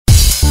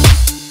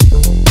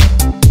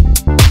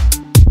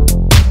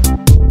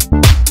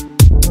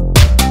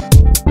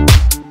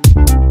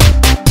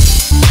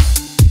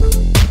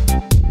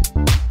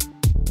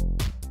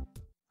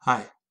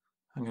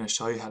going to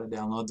show you how to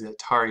download the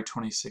Atari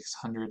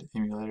 2600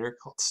 emulator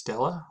called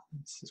Stella.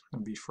 This is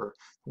going to be for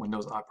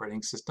Windows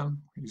operating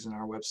system using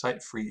our website,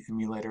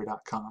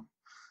 freeemulator.com.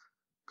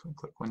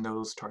 Click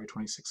Windows, Atari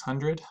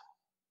 2600.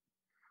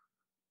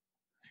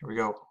 Here we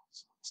go.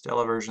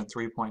 Stella version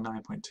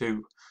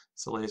 3.9.2.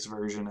 It's the latest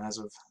version as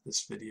of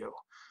this video.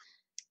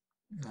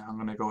 Now I'm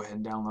going to go ahead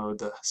and download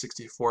the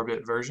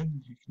 64-bit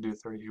version. You can do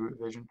 32-bit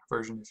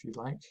version if you'd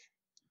like.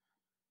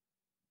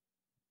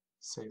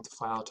 Save the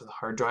file to the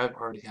hard drive. I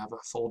already have a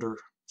folder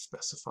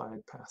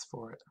specified path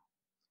for it.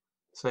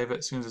 Save it.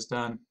 As soon as it's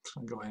done, I'm just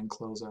going to go ahead and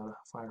close out of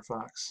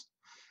Firefox.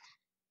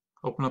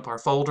 Open up our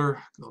folder,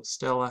 go to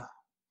Stella.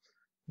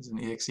 There's an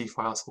exe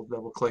file, so we'll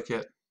double click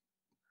it.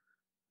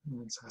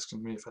 And it's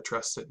asking me if I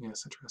trust it.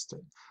 Yes, I trust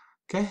it.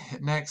 Okay,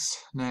 hit next,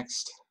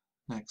 next,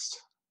 next,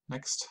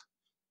 next.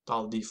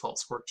 All the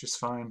defaults work just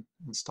fine.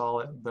 Install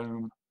it,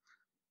 boom,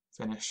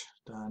 finish,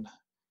 done.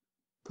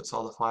 Puts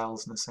all the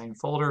files in the same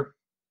folder.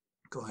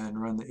 Go ahead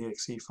and run the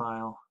exe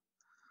file.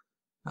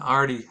 Now, I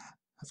already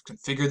have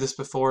configured this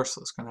before, so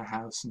it's going to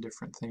have some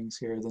different things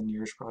here than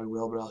yours probably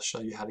will, but I'll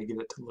show you how to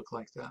get it to look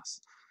like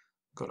this.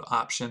 Go to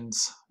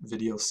Options,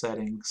 Video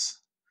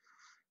Settings,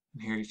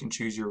 and here you can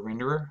choose your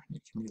renderer. You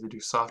can either do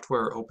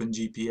software or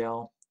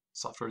OpenGPL.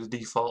 Software is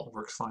default,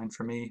 works fine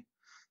for me.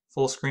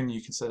 Full screen,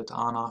 you can set it to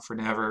on, off, or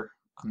never.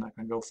 I'm not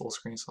going to go full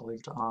screen, so I'll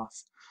leave it to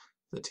off.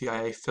 The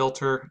TIA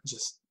filter,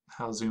 just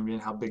how zoomed in,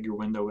 how big your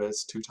window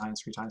is, 2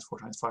 times, 3 times, 4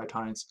 times, 5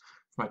 times.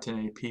 For my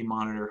 1080p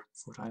monitor,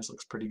 4 times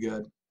looks pretty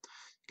good.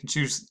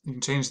 You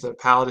can change the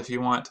palette if you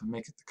want to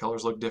make the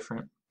colors look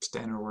different.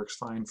 Standard works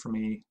fine for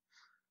me.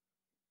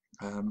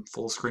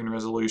 Full screen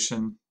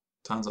resolution,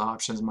 tons of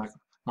options. My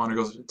monitor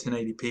goes to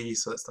 1080p,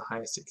 so that's the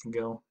highest it can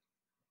go.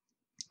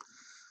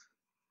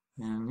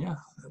 And yeah,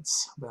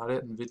 that's about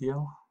it in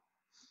video.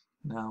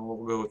 Now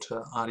we'll go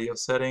to audio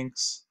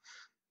settings.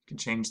 You can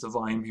change the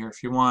volume here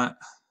if you want,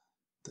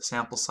 the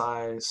sample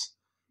size,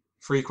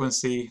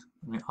 frequency.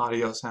 I mean,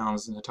 audio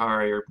sounds in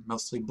Atari are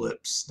mostly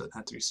blips that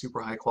have to be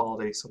super high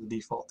quality, so the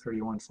default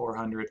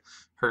 31400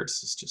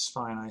 Hertz is just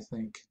fine, I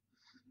think.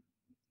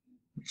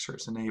 Make sure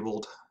it's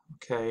enabled.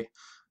 Okay,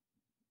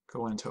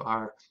 go into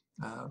our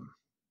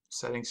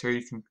settings here.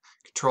 You can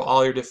control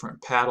all your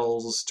different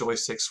paddles,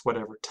 joysticks,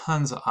 whatever,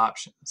 tons of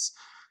options.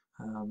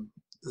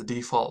 The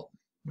default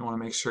you want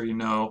to make sure you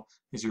know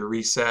is your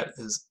reset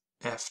is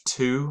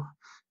F2.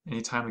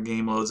 Anytime a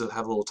game loads, it'll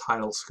have a little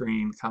title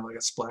screen, kind of like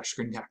a splash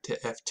screen. You have to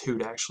hit F2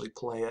 to actually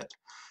play it.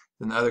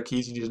 Then the other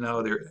keys you need to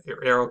know, they're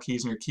your arrow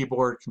keys on your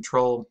keyboard.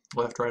 Control,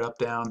 left, right, up,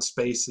 down.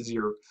 Space is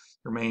your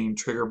main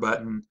trigger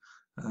button.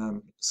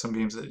 Some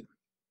games that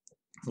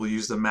will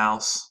use the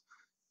mouse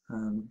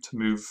to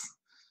move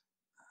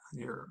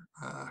your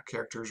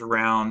characters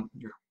around.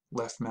 Your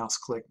left mouse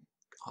click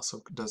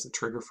also does the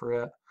trigger for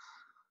it.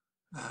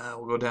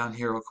 We'll go down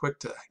here real quick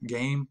to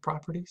game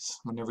properties.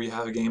 Whenever you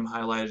have a game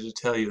highlighted, it'll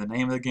tell you the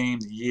name of the game,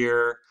 the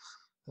year,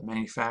 the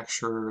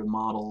manufacturer, the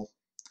model,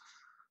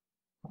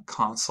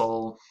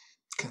 console.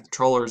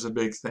 Controller is a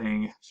big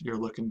thing if you're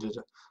looking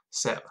to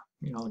set,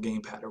 a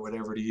gamepad or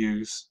whatever to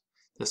use.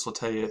 This will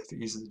tell you if it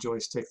uses the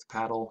joystick, the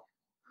paddle,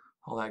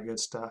 all that good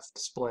stuff.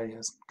 Display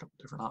has a couple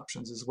different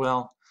options as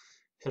well.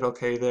 Hit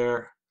OK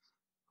there.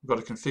 We'll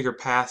go to configure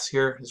paths.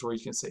 Here is where you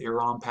can set your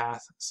ROM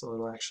path, so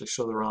it'll actually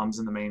show the ROMs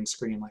in the main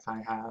screen like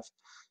I have.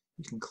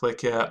 You can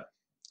click it,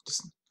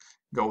 just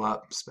go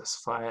up,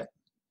 specify it,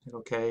 hit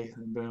OK,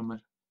 and boom,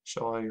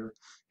 show all your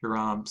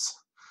ROMs.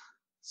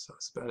 So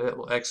that's about it.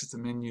 We'll exit the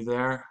menu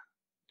there,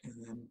 and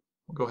then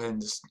we'll go ahead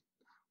and just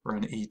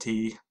run ET,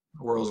 the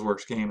world's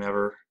worst game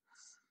ever.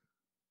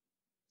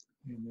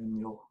 And then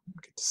you'll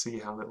get to see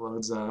how it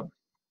loads up.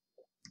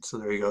 So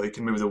there you go. You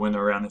can move the window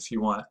around if you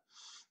want.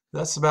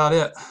 That's about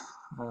it.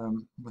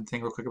 One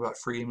thing real quick about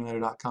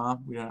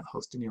freeemulator.com, we don't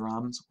host any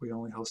ROMs, we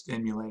only host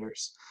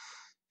emulators.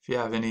 If you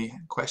have any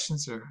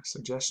questions or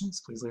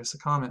suggestions, please leave us a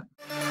comment.